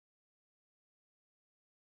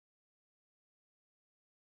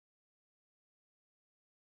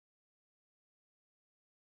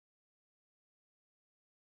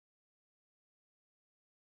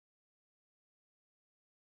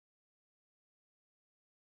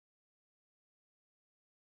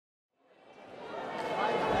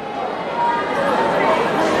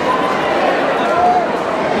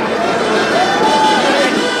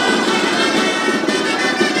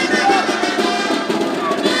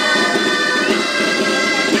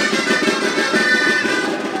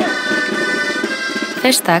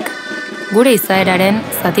Festak gure izaeraren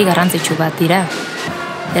zati garrantzitsu bat dira.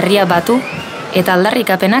 Herria batu eta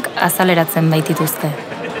aldarrikapenak azaleratzen baitituzte.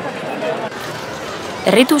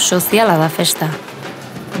 Erritu soziala da festa.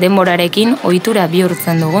 Denborarekin ohitura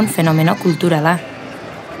bihurtzen dugun fenomeno kulturala.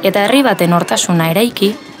 Eta herri baten hortasuna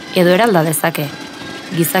eraiki edo eralda dezake,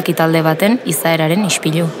 gizaki talde baten izaeraren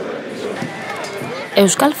ispilu.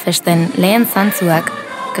 Euskal festen lehen zantzuak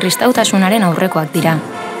kristautasunaren aurrekoak dira.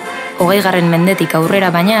 20. mendetik aurrera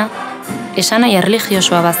baina, esanahi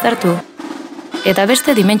erlijiosoa baztertu, eta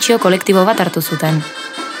beste dimentsio kolektibo bat hartu zuten.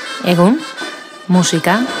 Egun,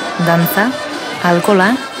 musika, dantza, alkola,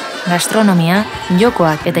 gastronomia,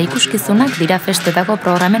 jokoak eta ikuskizunak dira festetako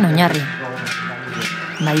programen oinarri.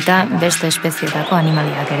 Baita beste espezietako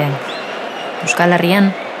animaliak ere. Euskal Herrian,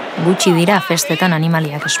 gutxi dira festetan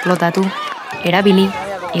animaliak esplotatu, erabili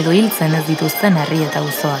edo hiltzen ez dituzten herri eta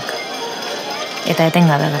auzoak. Eta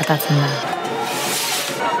etengabe gertatzen da.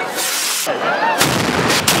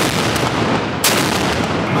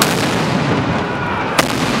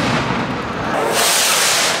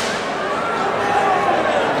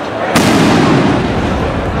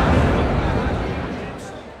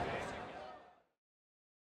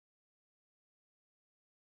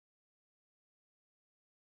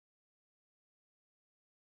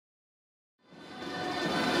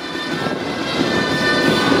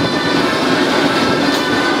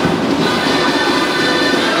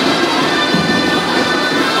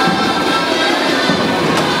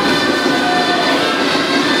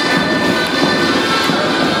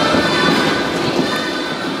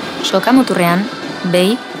 Sokamuturrean,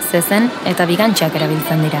 behi, zezen eta bigantxak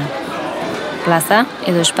erabiltzen dira. Plaza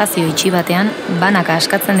edo espazio itxi batean banaka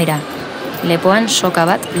askatzen dira, lepoan soka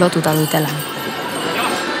bat lotuta dutela.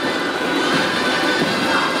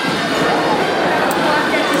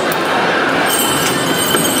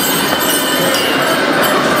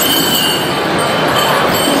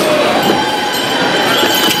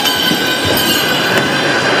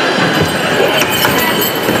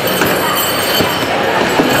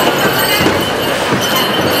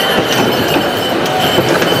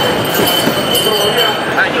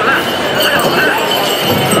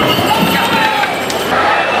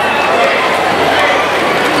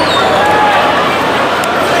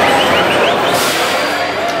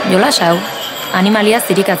 Jolas hau, animalia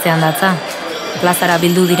zirikatzean datza, plazara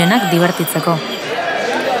bildu direnak dibertitzeko.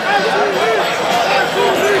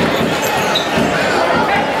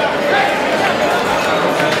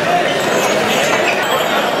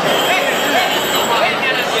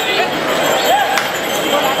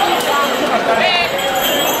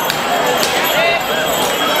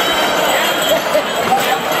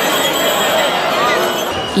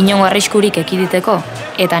 Inongo arriskurik ekiditeko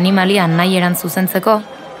eta animalia nahi eran zuzentzeko,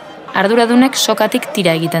 arduradunek sokatik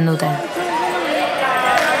tira egiten dute.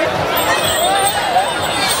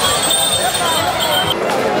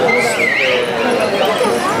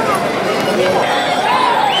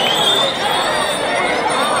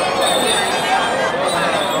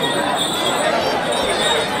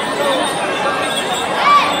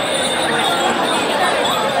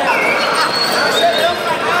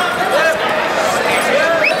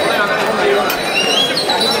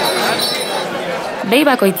 Behi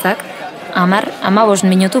bakoitzak, 10-15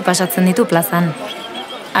 minutu pasatzen ditu plazan.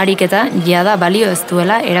 Ariketa jada balio ez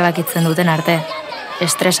duela erabakitzen duten arte.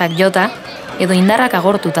 Estresak jota edo indarrak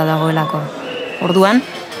agortuta dagoelako. Orduan,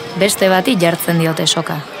 beste bati jartzen diote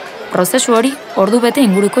soka. Prozesu hori ordu bete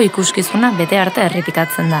inguruko ikuskizuna bete arte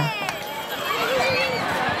errepikatzen da.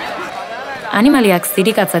 Animaliak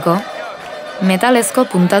zirikatzeko, metalezko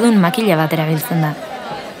puntadun makila bat erabiltzen da.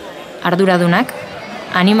 Arduradunak,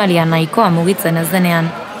 animalia nahikoa mugitzen ez denean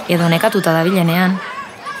edo nekatuta dabilenean,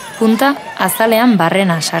 punta azalean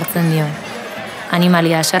barrena sartzen dio.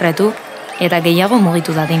 Animalia eserretu eta gehiago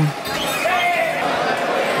mugitu dadin.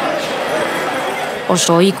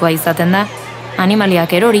 Oso ohikoa izaten da,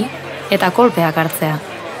 animaliak erori eta kolpeak hartzea.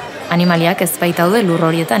 Animaliak ez baitaude lur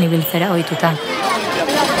horietan ibiltzera ohituta.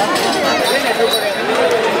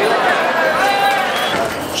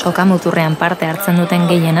 Sokamuturrean parte hartzen duten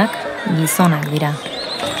gehienak gizonak dira.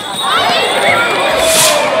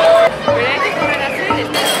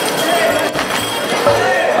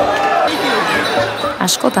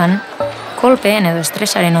 Askotan, kolpeen edo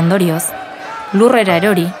estresaren ondorioz, lurrera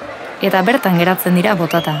erori eta bertan geratzen dira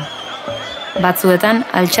botata. Batzuetan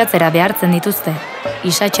altxatzera behartzen dituzte,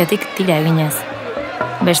 isatxetik tira eginez.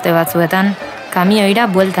 Beste batzuetan, kamioira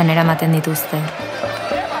bueltan eramaten dituzte.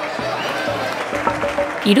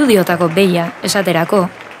 Irudiotako behia, esaterako,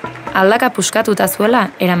 aldaka puskatuta zuela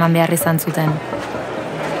eraman behar izan zuten.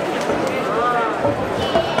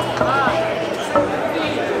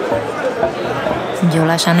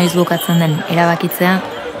 jolasa noiz bukatzen den erabakitzea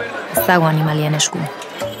ez dago animalien esku.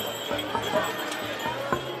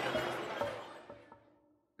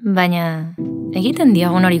 Baina, egiten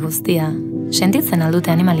diagun hori guztia, sentitzen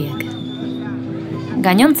aldute animaliek.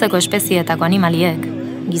 Gainontzeko espezietako animaliek,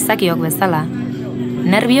 gizakiok bezala,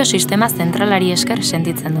 nerbio sistema zentralari esker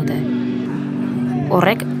sentitzen dute.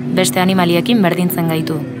 Horrek beste animaliekin berdintzen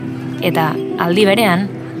gaitu, eta aldi berean,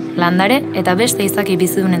 landare eta beste izaki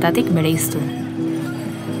bizidunetatik bereiztu.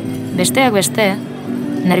 Besteak beste,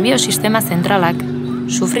 nerbio sistema zentralak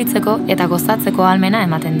sufritzeko eta gozatzeko ahalmena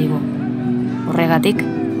ematen digu. Horregatik,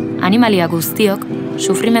 animalia guztiok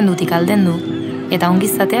sufrimendutik aldendu eta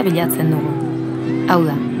ongizatea bilatzen dugu. Hau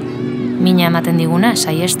da, mina ematen diguna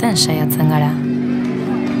saiesten saiatzen gara.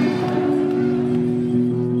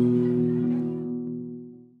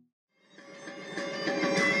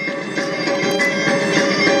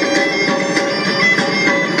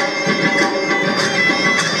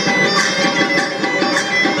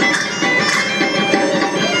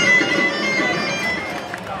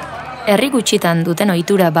 Herri gutxitan duten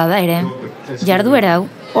ohitura bada ere, jarduera hau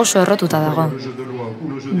oso errotuta dago.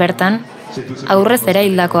 Bertan, aurrez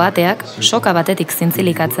eraildako ateak soka batetik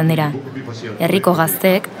zintzilikatzen dira. Herriko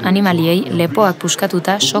gazteek animaliei lepoak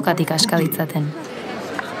puskatuta sokatik aska ditzaten.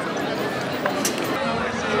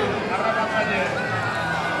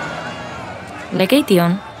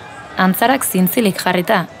 Lekeition, antzarak zintzilik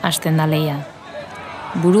jarrita hasten da lehia.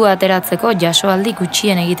 Burua ateratzeko jasoaldi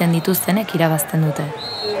gutxien egiten dituztenek irabazten dute.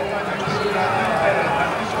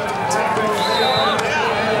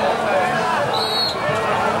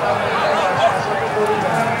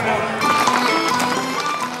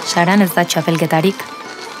 Saran ez da txapelketarik,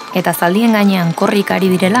 eta zaldien gainean korrik ari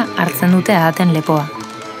direla hartzen dute ahaten lepoa.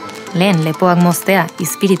 Lehen lepoak moztea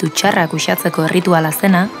izpiritu txarrak uxatzeko errituala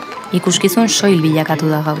zena, ikuskizun soil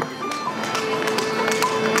bilakatu da gaur.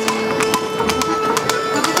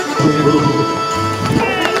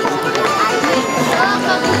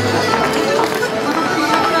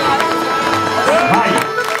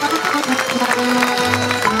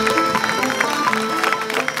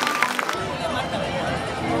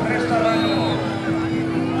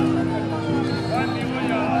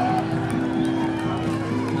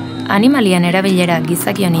 Animalien erabilera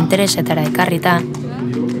gizakion interesetara ekarrita,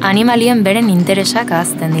 animalien beren interesak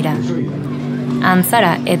ahazten dira.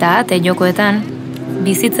 Antzara eta ate jokoetan,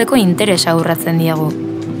 bizitzeko interesa urratzen diegu.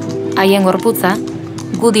 Haien gorputza,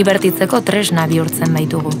 gu dibertitzeko tresna bihurtzen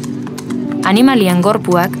baitugu. Animalien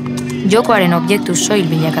gorpuak, jokoaren objektu soil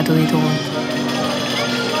bilakatu ditugu.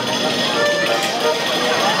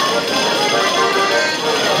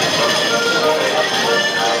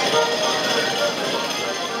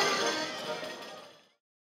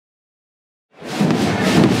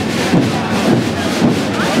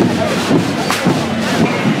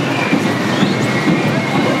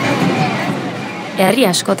 Herri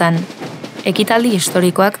askotan, ekitaldi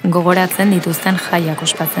historikoak gogoratzen dituzten jaiak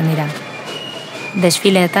ospatzen dira.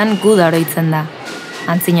 Desfileetan guda oroitzen da,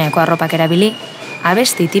 antzinaeko arropak erabili,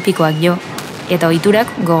 abesti tipikoak jo, eta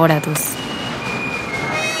ohiturak gogoratuz.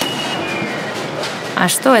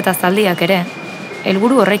 Asto eta zaldiak ere,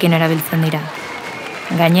 helburu horrekin erabiltzen dira.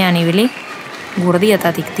 Gainean ibili,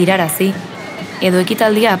 gurdietatik tirarazi, edo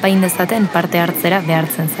ekitaldia apain dezaten parte hartzera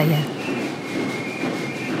behartzen zaie.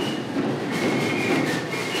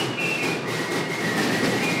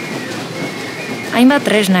 Hainbat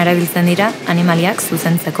tresna erabiltzen dira animaliak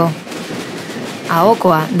zuzentzeko.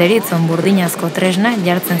 Ahokoa deritzon burdinazko tresna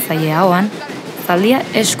jartzen zaie ahoan, zaldia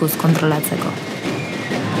eskuz kontrolatzeko.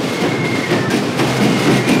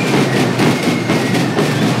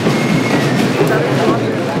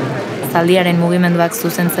 Zaldiaren mugimenduak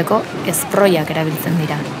zuzentzeko esproiak erabiltzen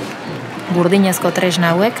dira. Burdinazko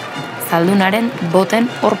tresna hauek zaldunaren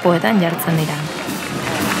boten orpoetan jartzen dira.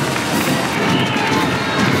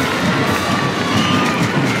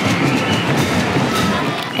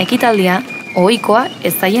 Ekitaldia, ohikoa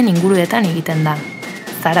ez zaien inguruetan egiten da,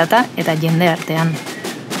 zarata eta jende artean.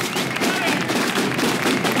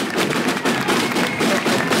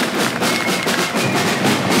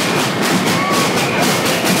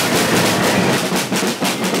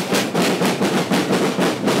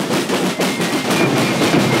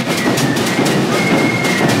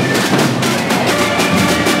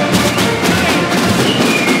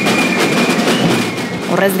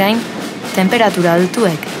 Horrez gain, temperatura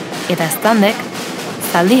altuek eta eztandek,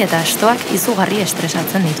 zaldi eta astoak izugarri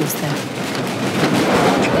estresatzen dituzte.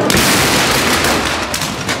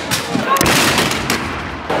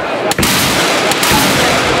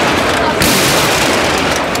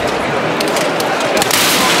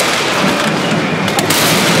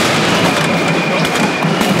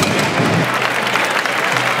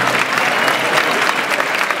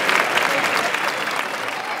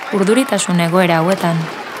 urduritasun egoera hauetan,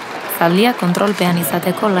 zaldia kontrolpean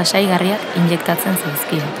izateko lasaigarriak injektatzen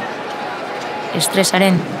zaizkie.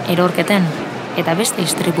 Estresaren, erorketen eta beste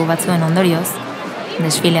istripu batzuen ondorioz,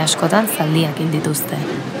 desfile askotan zaldiak hil dituzte.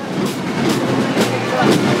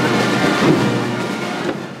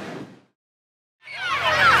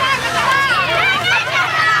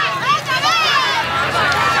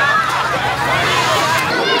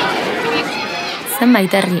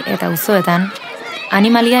 Zenbait herri eta auzoetan,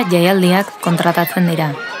 animalia jaialdiak kontratatzen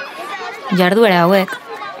dira. Jarduera hauek,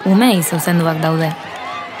 umeei zuzenduak daude.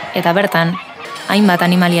 Eta bertan, hainbat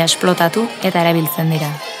animalia esplotatu eta erabiltzen dira.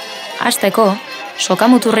 Hasteko,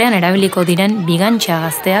 sokamuturrean erabiliko diren bigantxa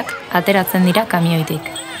gazteak ateratzen dira kamioitik.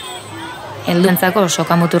 Helduentzako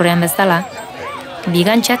sokamuturrean bezala,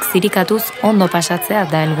 bigantxak zirikatuz ondo pasatzea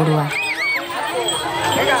da helburua.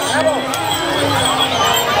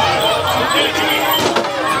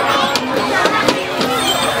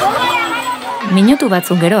 Minutu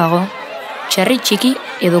batzuk geroago, txerri txiki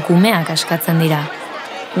edo kumeak askatzen dira.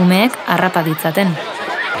 Umeek harrapa ditzaten.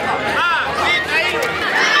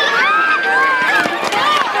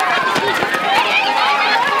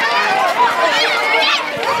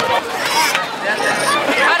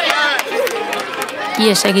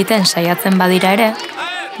 Ihes egiten saiatzen badira ere,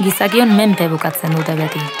 gizakion menpe bukatzen dute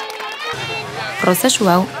beti. Prozesu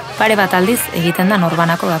hau pare bat aldiz egiten da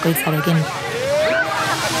norbanako bakoitzarekin.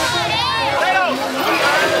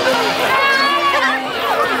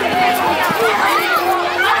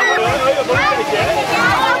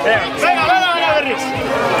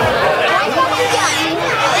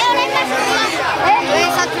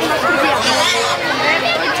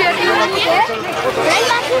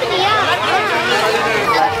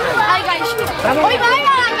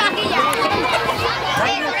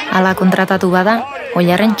 Hala kontratatu bada,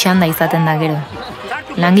 oilarren txanda izaten da gero.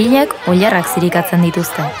 Langileak oilarrak zirikatzen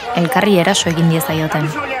dituzte, elkarri eraso egin diezaioten.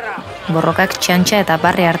 Borrokak txantxa eta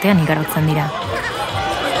barre artean igarotzen dira.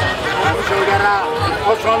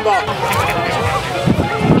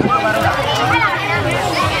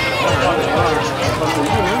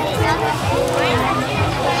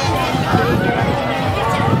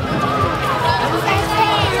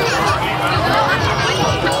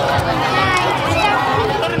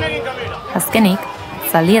 Azkenik,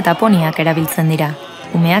 zaldi eta poniak erabiltzen dira,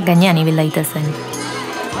 umeak gainean ibil daitezen.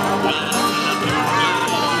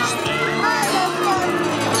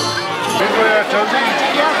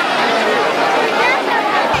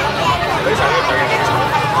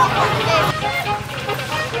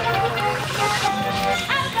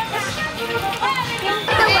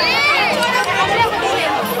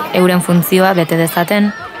 Euren funtzioa bete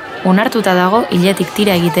dezaten, onartuta dago iletik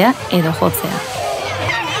tira egitea edo jotzea.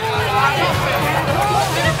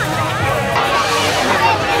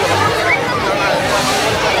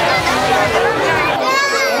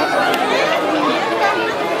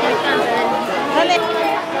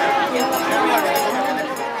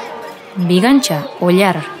 Bigantxa,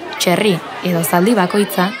 oilar, txerri edo zaldi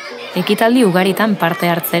bakoitza, ekitaldi ugaritan parte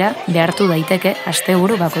hartzera behartu daiteke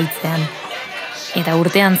asteburu bakoitzean. Eta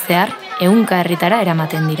urtean zehar, 100 herritara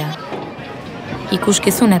eramaten dira.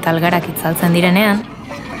 Ikuskizun eta algarak itzaltzen direnean,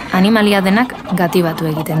 animalia denak gatibatu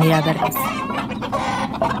egiten dira berriz.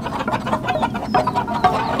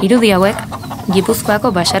 Irudi hauek,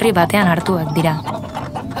 Gipuzkoako baserri batean hartuak dira.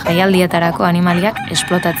 Jaialdietarako animaliak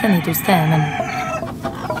esplotatzen dituzte hemen.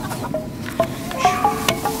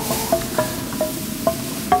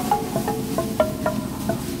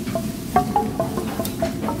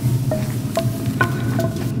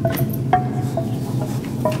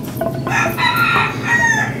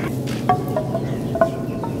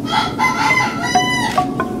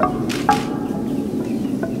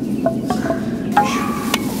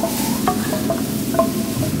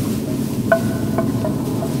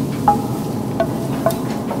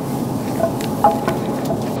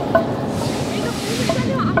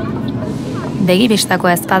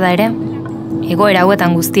 Begi-bistakoa ezpada ere, egoera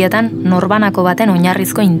hauetan guztietan norbanako baten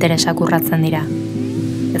oinarrizko interesak urratzen dira.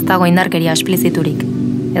 Ez dago indarkeria espliziturik,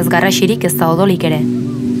 ez garrasirik ez da odolik ere,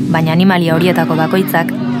 baina animalia horietako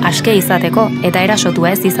bakoitzak aske izateko eta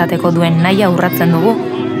erasotua ez izateko duen nahia urratzen dugu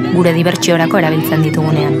gure dibertsiorako erabiltzen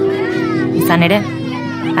ditugunean. Izan ere,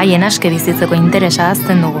 haien aske bizitzeko interesa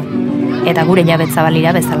hazten dugu, eta gure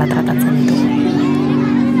jabetzabalira bezala tratatzen ditugu.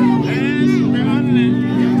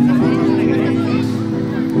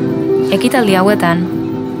 Ekitaldi hauetan,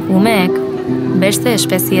 umeek beste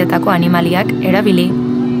espezietako animaliak erabili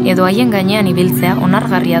edo haien gainean ibiltzea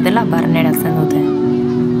onargarria dela barneratzen dute.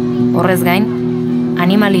 Horrez gain,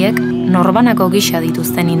 animaliek norbanako gisa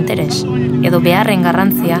dituzten interes edo beharren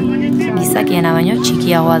garrantzia gizakiena baino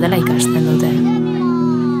txikiagoa dela ikasten dute.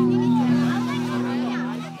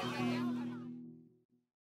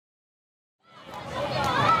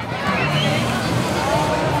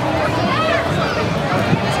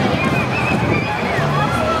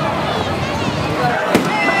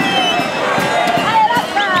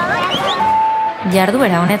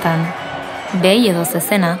 Jarduera honetan, behi edo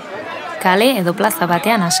zezena, kale edo plaza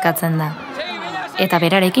batean askatzen da, eta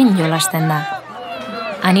berarekin jolasten da.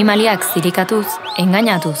 Animaliak zirikatuz,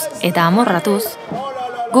 engainatuz eta amorratuz,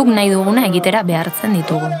 guk nahi duguna egitera behartzen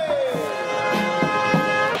ditugu.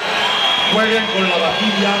 Jueguen con la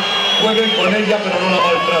vajilla, jueguen con ella, pero no la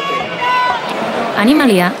maltraten.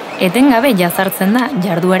 Animalia etengabe jazartzen da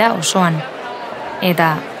jarduera osoan,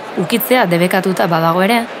 eta ukitzea debekatuta badago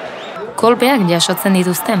ere, kolpeak jasotzen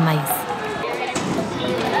dituzten maiz.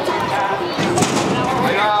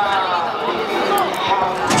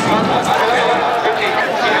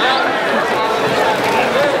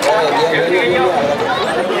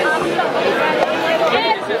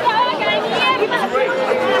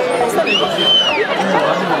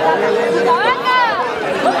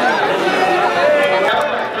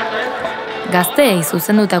 Gazteei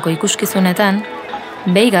zuzendutako ikuskizunetan,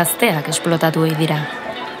 behi gazteak esplotatu ohi dira.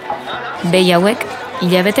 Behi hauek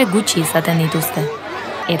hilabete gutxi izaten dituzte,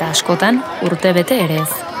 eta askotan urtebete ere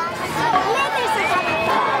ez.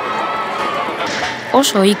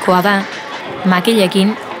 Oso ohikoa da,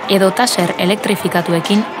 makilekin edo taser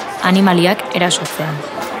elektrifikatuekin animaliak erasotzean.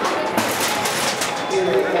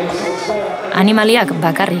 Animaliak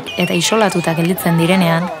bakarrik eta isolatuta gelditzen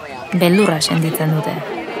direnean, beldurra sentitzen dute.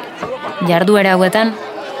 Jarduera hauetan,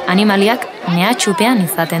 animaliak mehatxupean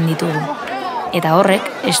izaten ditugu, eta horrek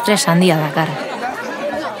estres handia dakar.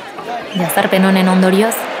 Jazarpen honen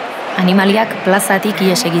ondorioz, animaliak plazatik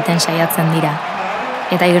ihes egiten saiatzen dira,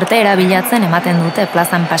 eta irteera bilatzen ematen dute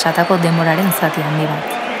plazan pasatako denboraren zati handi bat.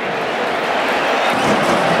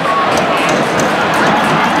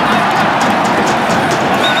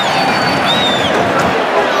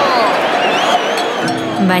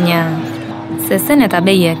 Baina, zezen eta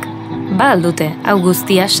behiek, ba aldute hau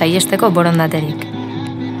guztia saiesteko borondaterik.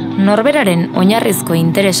 Norberaren oinarrizko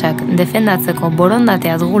interesak defendatzeko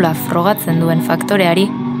borondatea dugula frogatzen duen faktoreari,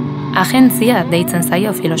 agentzia deitzen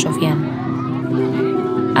zaio filosofian.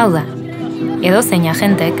 Hau da, edozein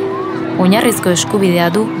agentek, oinarrizko eskubidea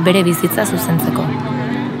du bere bizitza zuzentzeko.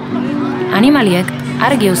 Animaliek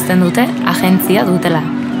argi uzten dute agentzia dutela,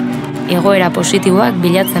 egoera positiboak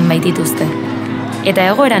bilatzen baitituzte, eta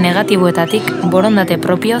egoera negatiboetatik borondate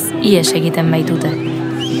propioz ihes egiten baitute.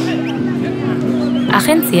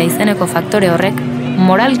 Agentzia izeneko faktore horrek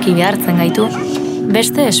moralki behartzen gaitu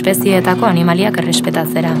beste espezieetako animaliak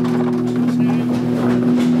errespetatzera.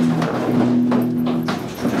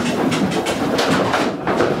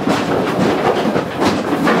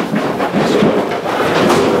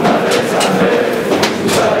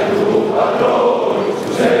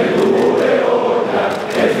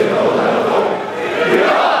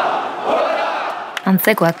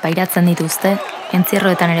 Antzekoak pairatzen dituzte,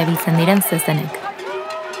 entzierroetan ere biltzen diren zezenek.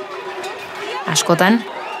 Askotan,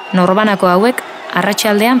 norbanako hauek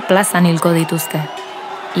arratsaldean plazan hilko dituzte,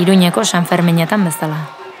 Iruñeko San Ferminetan bezala.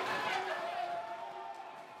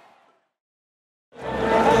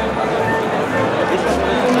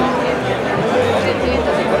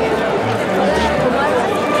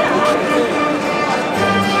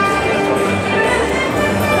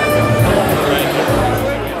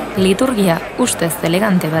 Liturgia ustez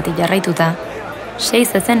elegante bati jarraituta,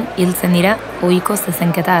 6 zezen hiltzen dira ohiko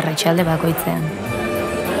zezenketa arratsalde bakoitzean.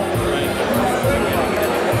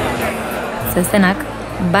 Zezenak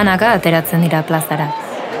banaka ateratzen dira plazara.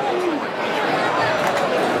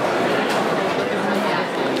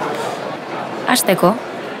 Hasteko,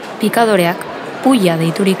 pikadoreak puia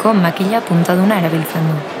deituriko makila puntaduna erabiltzen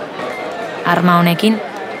du. Arma honekin,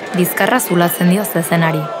 bizkarra zulatzen dio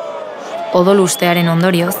zezenari. Odolustearen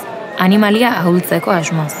ondorioz, animalia ahultzeko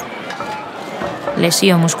asmoz.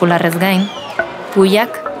 Lesio muskularrez gain,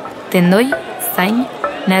 puiak, tendoi, zain,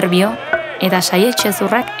 nerbio eta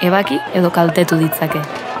saietxezurrak ebaki edo kaltetu ditzake.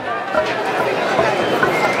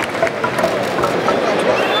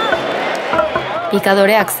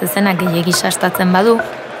 Pikadoreak zezenak gehiegi sastatzen badu,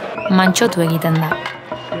 mantxotu egiten da,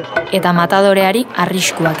 eta matadoreari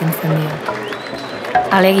arriskuak kentzen dio.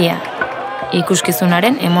 Alegia,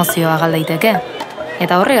 ikuskizunaren emozioa gal daiteke,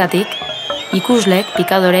 eta horregatik, ikusleek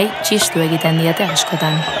pikadorei txistu egiten diete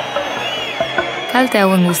askotan. Kalte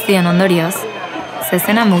hauen guztien ondorioz,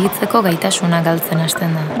 zezena mugitzeko gaitasuna galtzen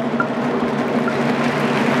hasten da.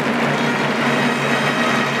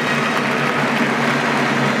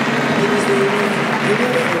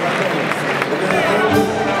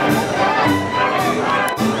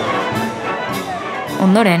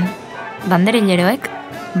 Ondoren, banderilleroek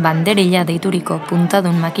banderilla deituriko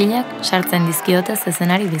puntadun makilak sartzen dizkiote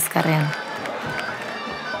zezenari bizkarrean.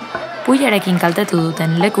 Puilarekin kaltetu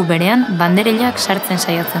duten leku berean banderillak sartzen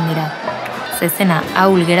saiatzen dira. Zezena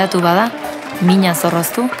ahul geratu bada, mina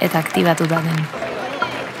zorroztu eta aktibatu daden.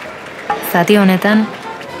 Zati honetan,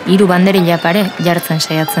 3 banderilla pare jartzen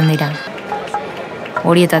saiatzen dira.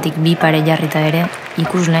 Horietatik 2 pare jarrita ere,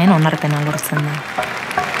 ikusleen onarpena lortzen da.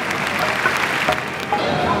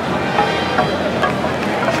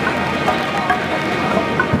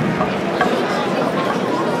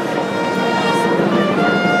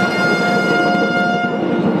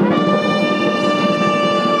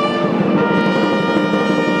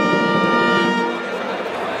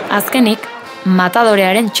 Azkenik,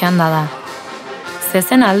 matadorearen txanda da.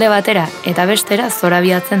 Zezen alde batera eta bestera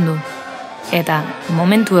zorabiatzen du. Eta,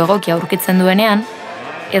 momentu egokia aurkitzen duenean,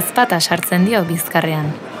 ezpata sartzen dio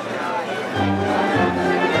bizkarrean.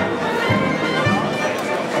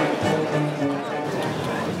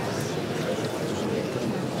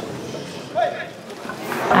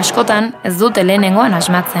 Askotan ez dute lehenengoan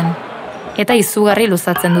asmatzen, eta izugarri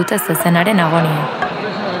luzatzen dute zezenaren agonia.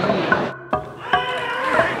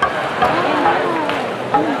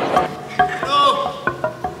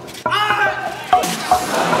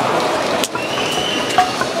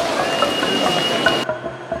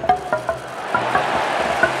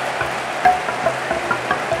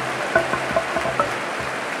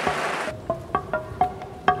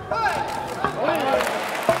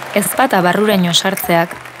 Ezpata barruraino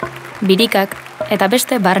sartzeak, birikak eta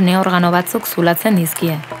beste barne organo batzuk zulatzen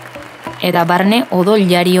dizkie. Eta barne odol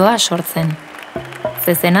jarioa sortzen.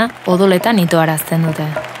 Zezena odoletan itoarazten dute.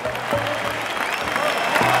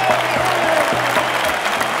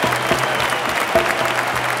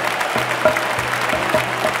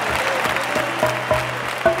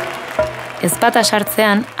 Ezpata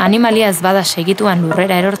sartzean, animalia ez bada segituan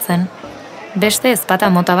lurrera erortzen, beste ezpata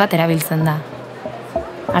mota bat erabiltzen da.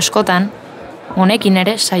 Askotan, honekin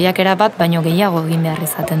ere saiakera bat baino gehiago egin behar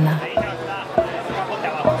izaten da.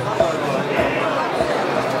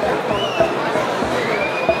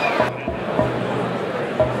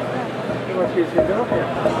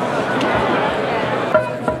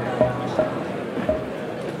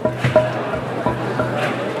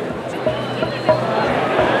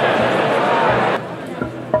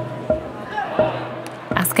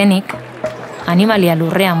 Azkenik, animalia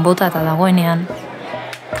lurrean botata dagoenean,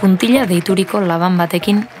 puntila deituriko laban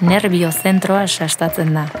batekin nerbio zentroa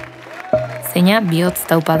sastatzen da. Zeina bihotz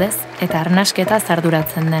taupadez eta arnasketa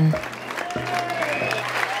arduratzen den.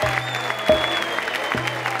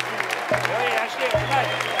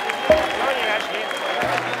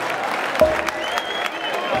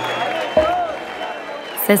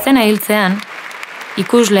 Zezena hiltzean,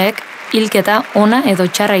 ikusleek hilketa ona edo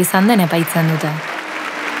txarra izan den epaitzen dute.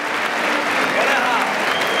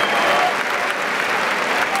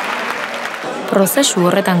 Prozesu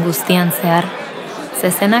horretan guztian zehar,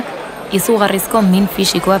 zezenak izugarrizko min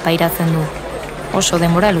fisikoa pairatzen du, oso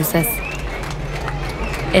denbora luzez.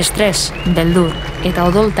 Estres, beldur eta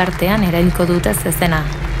odol tartean erailko dute zezena,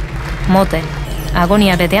 motel,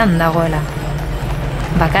 agonia betean dagoela.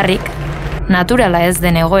 Bakarrik, naturala ez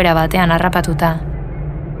den egoera batean harrapatuta,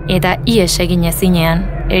 eta ihes egin ezinean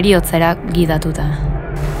heriotzera gidatuta.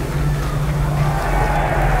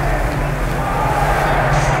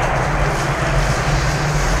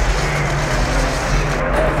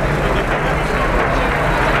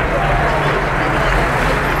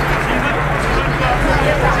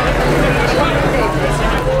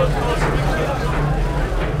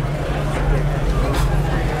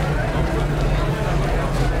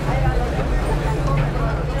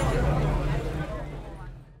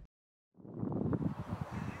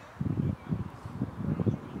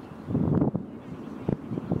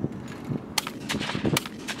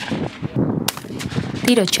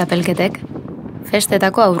 Tiro txapelketek,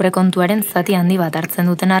 festetako aurrekontuaren zati handi bat hartzen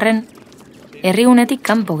duten arren, herrigunetik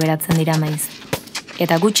kanpo geratzen dira maiz,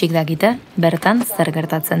 eta gutxik dakite bertan zer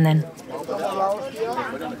gertatzen den.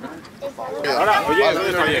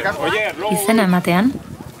 Izena ematean,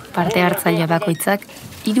 parte hartzaile bakoitzak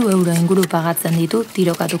 3 euro inguru pagatzen ditu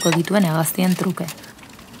tirokatuko dituen hegaztien truke.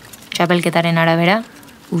 Txapelketaren arabera,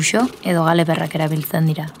 uxo edo galeperrak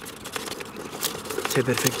erabiltzen dira.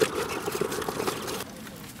 Perfecto.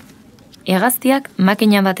 Hegaztiak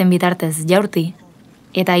makina baten bitartez jaurti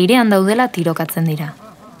eta airean daudela tirokatzen dira.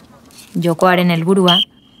 Jokoaren helburua,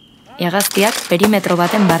 hegaztiak perimetro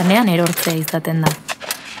baten barnean erortzea izaten da.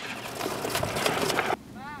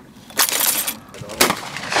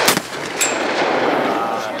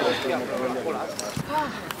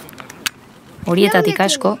 horietatik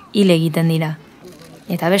asko hil egiten dira,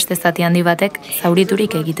 eta beste zati handi batek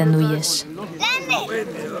zauriturik egiten du ihes.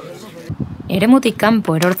 Eremutik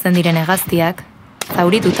kanpo erortzen diren hegaztiak,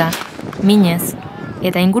 zaurituta, minez,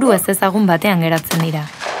 eta inguru ez ezagun batean geratzen dira,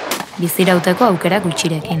 bizirauteko aukera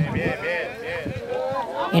gutxirekin.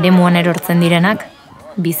 Eremuan erortzen direnak,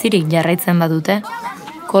 bizirik jarraitzen badute,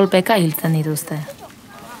 kolpeka hiltzen dituzte.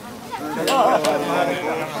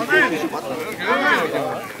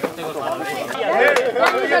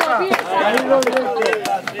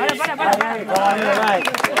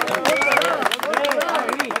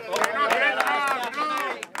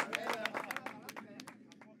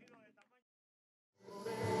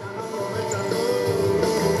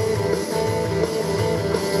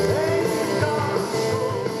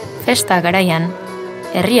 Festa garaian,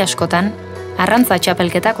 herri askotan, arrantza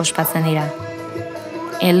txapelketak ospatzen dira.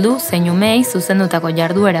 Heldu zein umeei zuzendutako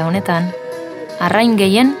jarduera honetan, arrain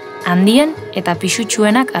gehien, handien eta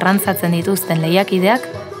pisutsuenak arrantzatzen dituzten lehiakideak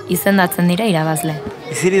izendatzen dira irabazle.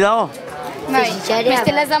 Iziri dago? Bai,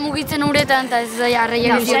 bestela ez da mugitzen uretan eta ez da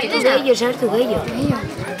arraiak Sartu gehiago.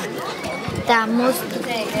 Eta moztu.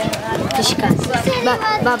 Pixka. Ba.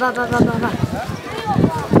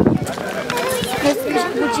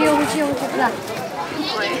 Gutxio.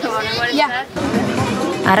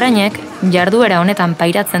 Arrainek jarduera honetan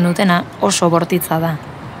pairatzen dutena oso bortitza da.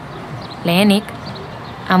 Lehenik,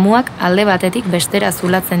 amuak alde batetik bestera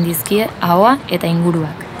zulatzen dizkie ahoa eta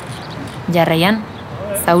inguruak. Jarraian,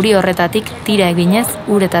 zauri horretatik tira eginez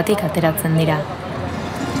uretatik ateratzen dira.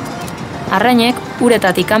 Arrainek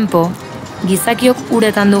uretatik kanpo, gizakiok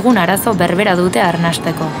uretan dugun arazo berbera dute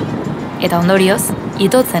arnasteko, eta ondorioz,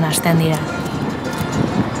 itotzen hasten dira.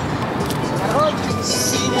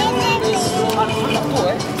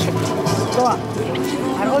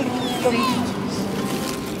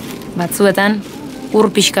 Batzuetan, ur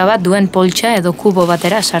pixka bat duen poltsa edo kubo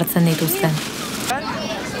batera sartzen dituzte.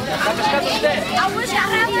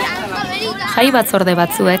 Jai batzorde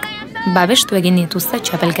batzuek babestu egin dituzte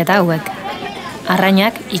txapelketa hauek.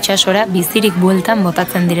 Arrainak itsasora bizirik bueltan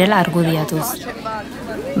botatzen direla argudiatuz.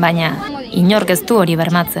 Baina, inork ez du hori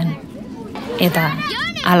bermatzen. Eta,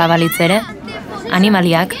 hala balitz ere,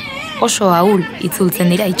 animaliak oso ahul itzultzen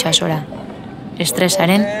dira itsasora.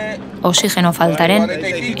 Estresaren, oxigeno faltaren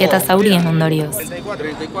eta zaurien ondorioz.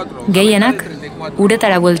 Gehienak,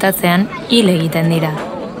 uretara bueltatzean hil egiten dira.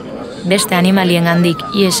 Beste animaliengandik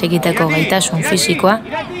ihes egiteko gaitasun fisikoa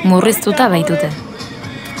murriztuta baitute.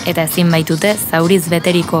 Eta ezin baitute zauriz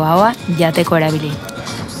beteriko ahoa jateko erabili.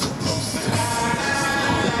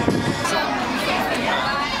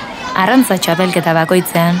 Arrantza txapelketa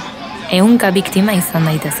bakoitzean, 100 biktima izan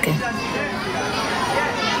daitezke.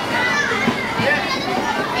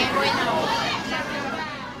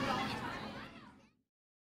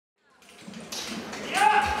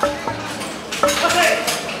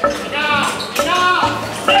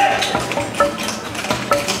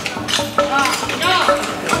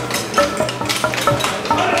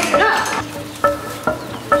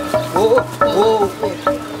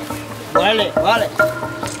 Vale.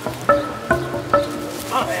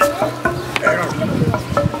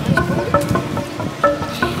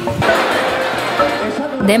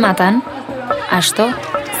 Dematan, asto,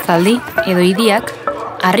 zaldi edo idiak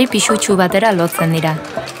harri pisutsu batera lotzen dira,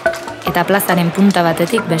 eta plazaren punta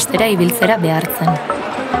batetik bestera ibiltzera behartzen.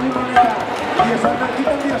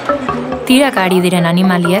 Tiraka ari diren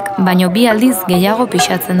animaliek baino 2 aldiz gehiago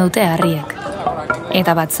pisatzen dute harriek,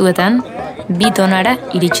 eta batzuetan 2 tonara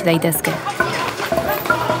iritsi daitezke.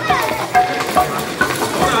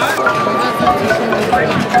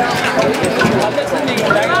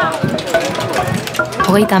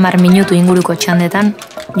 Hogeita 10 minutu inguruko txandetan,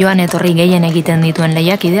 joan etorri gehien egiten dituen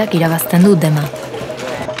lehiakideak irabazten du dema.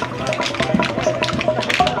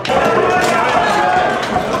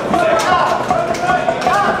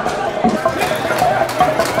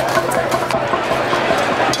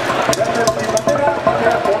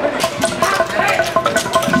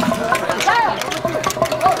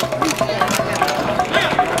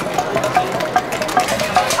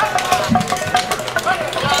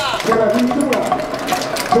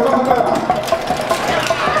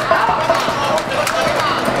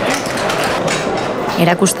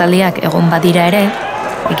 Erakustaldiak egon badira ere,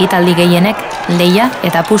 ekitaldi gehienek lehia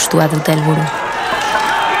eta pustua dute helburu.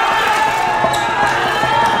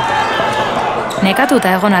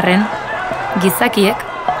 Nekatuta egon arren, gizakiek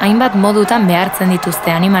hainbat modutan behartzen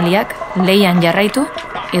dituzte animaliak lehian jarraitu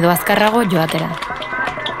edo azkarrago joatera.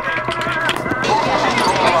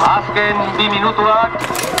 Azken 2 minutuak.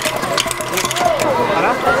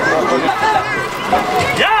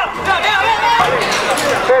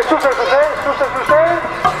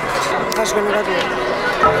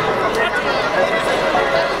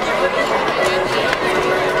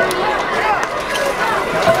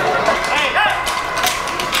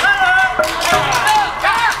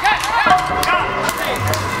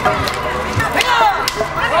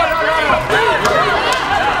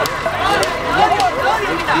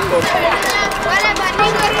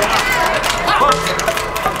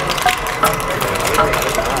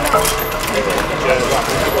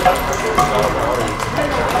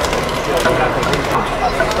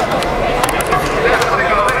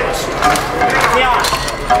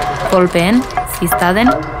 kolpeen, ziztaden,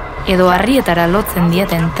 edo harrietara lotzen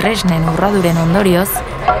dieten tresnen urraduren ondorioz,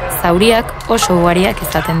 zauriak oso ugariak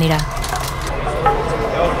izaten dira.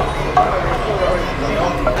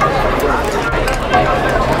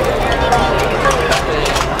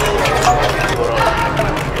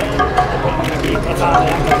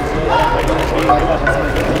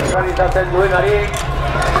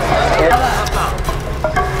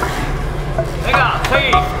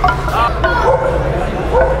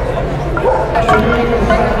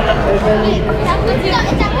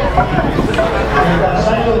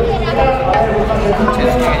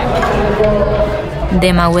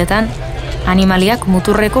 Dema hauetan, animaliak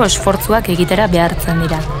muturreko esfortzuak egitera behartzen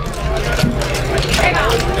dira.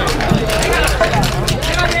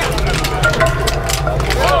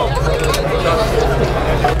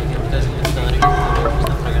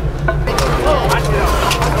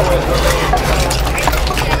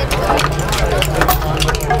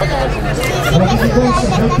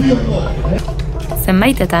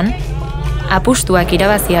 Zenbaitetan, apustuak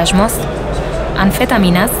irabazi asmoz,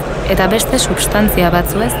 anfetaminaz eta beste substantzia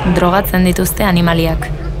batzuez drogatzen dituzte animaliak.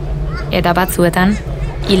 Eta batzuetan,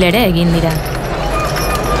 hil ere egin dira.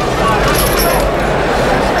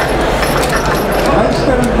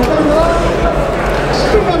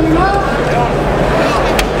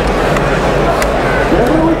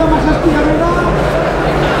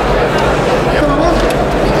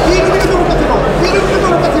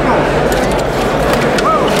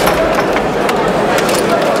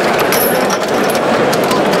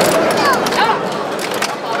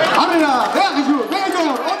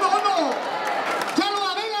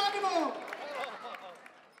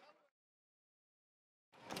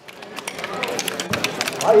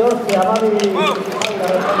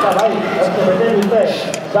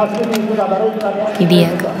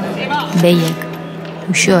 Ibiek, behiek,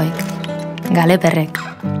 uxoek, galeperrek,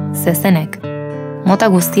 zezenek, mota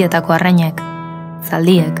guztietako arrainek,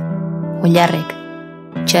 zaldiek, oilarrek,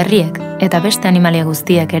 txerriek eta beste animalia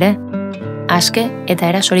guztiek ere, aske eta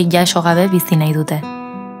erasorik jaso gabe bizi nahi dute.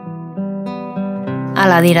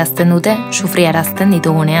 Hala adierazten dute sufriarazten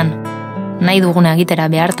ditugunean, nahi duguna egitera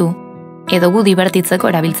behartu, edo gu dibertitzeko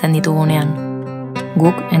erabiltzen ditugunean.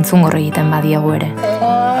 Guk entzungor egiten badiegu ere.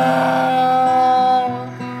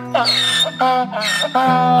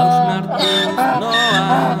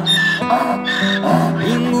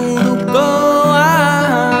 Ingurukoa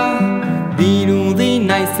dirudi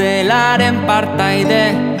naizelaren partaide,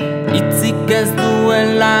 hitzik ez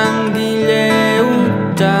duen langile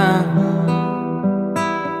hutsa.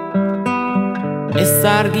 Ez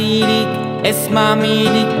argirik, ez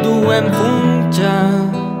mamirik duen funtsa,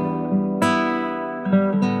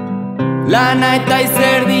 lana eta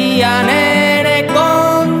izerdian ere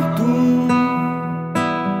kontu.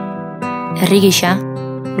 Herri gisa,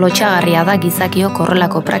 lotxagarria da gizakiok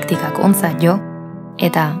horrelako praktikak ontzat jo,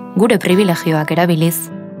 eta gure privilegioak erabiliz,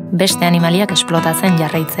 beste animaliak esplotatzen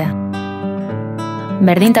jarraitzea.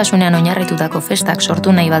 Berdintasunean oinarritutako festak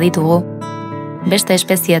sortu nahi baditugu, beste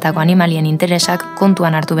espezietako animalien interesak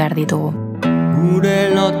kontuan hartu behar ditugu. Gure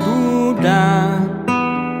lotura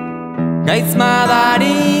gaitz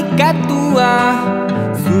madarikatua,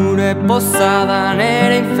 zure pozadan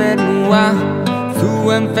ere infernua,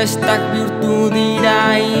 zuen festak bihurtu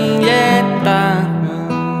dira hiletan.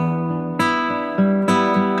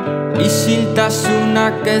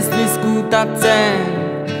 Isiltasunak ez diskutatzen,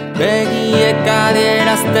 begiek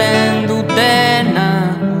adierazten dutena.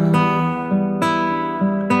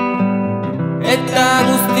 Eta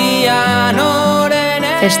guztian oren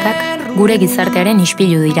Festak gure gizartearen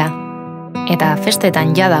ispilu dira. Eta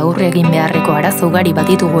festetan jada aurre egin beharreko arazo ugari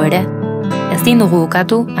batitugu ere, ezin dugu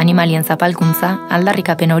ukatu animalien zapalkuntza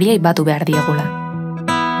aldarrikapen horiei batu behar diegula.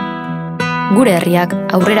 Gure herriak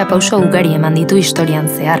aurrera pauso ugari eman ditu historian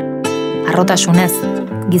zehar, harrotasunez,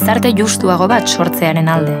 gizarte justuago bat sortzearen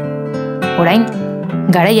alde. Orain,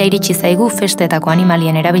 garaia iritsi zaigu festetako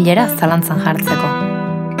animalien erabilera zalantzan jartzeko.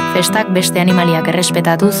 Festak beste animaliak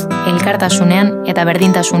errespetatuz, elkartasunean eta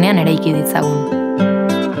berdintasunean eraiki ditzagun.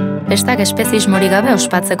 Festak espezismorik gabe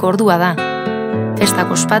ospatzeko ordua da.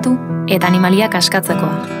 Festak ospatu eta animaliak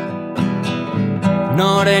askatzekoa.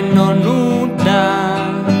 noren onura,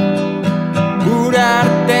 gure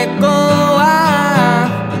artekoa,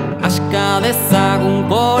 aska dezagun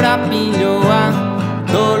korapiloa,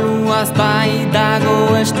 doluaz baitago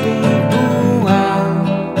estuntua.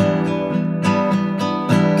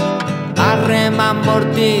 Harreman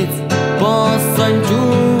bortitz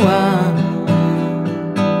pozointxua,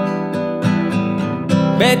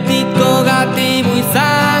 betiko gatibu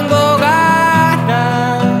izango gara,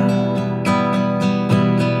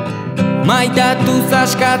 maitatuz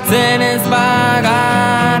askatzen ez bagara.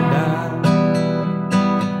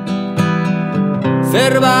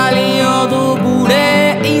 Zer balio du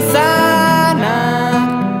gure izanak,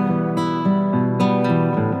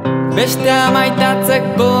 beste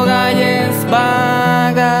maitatzeko gai ez bagara.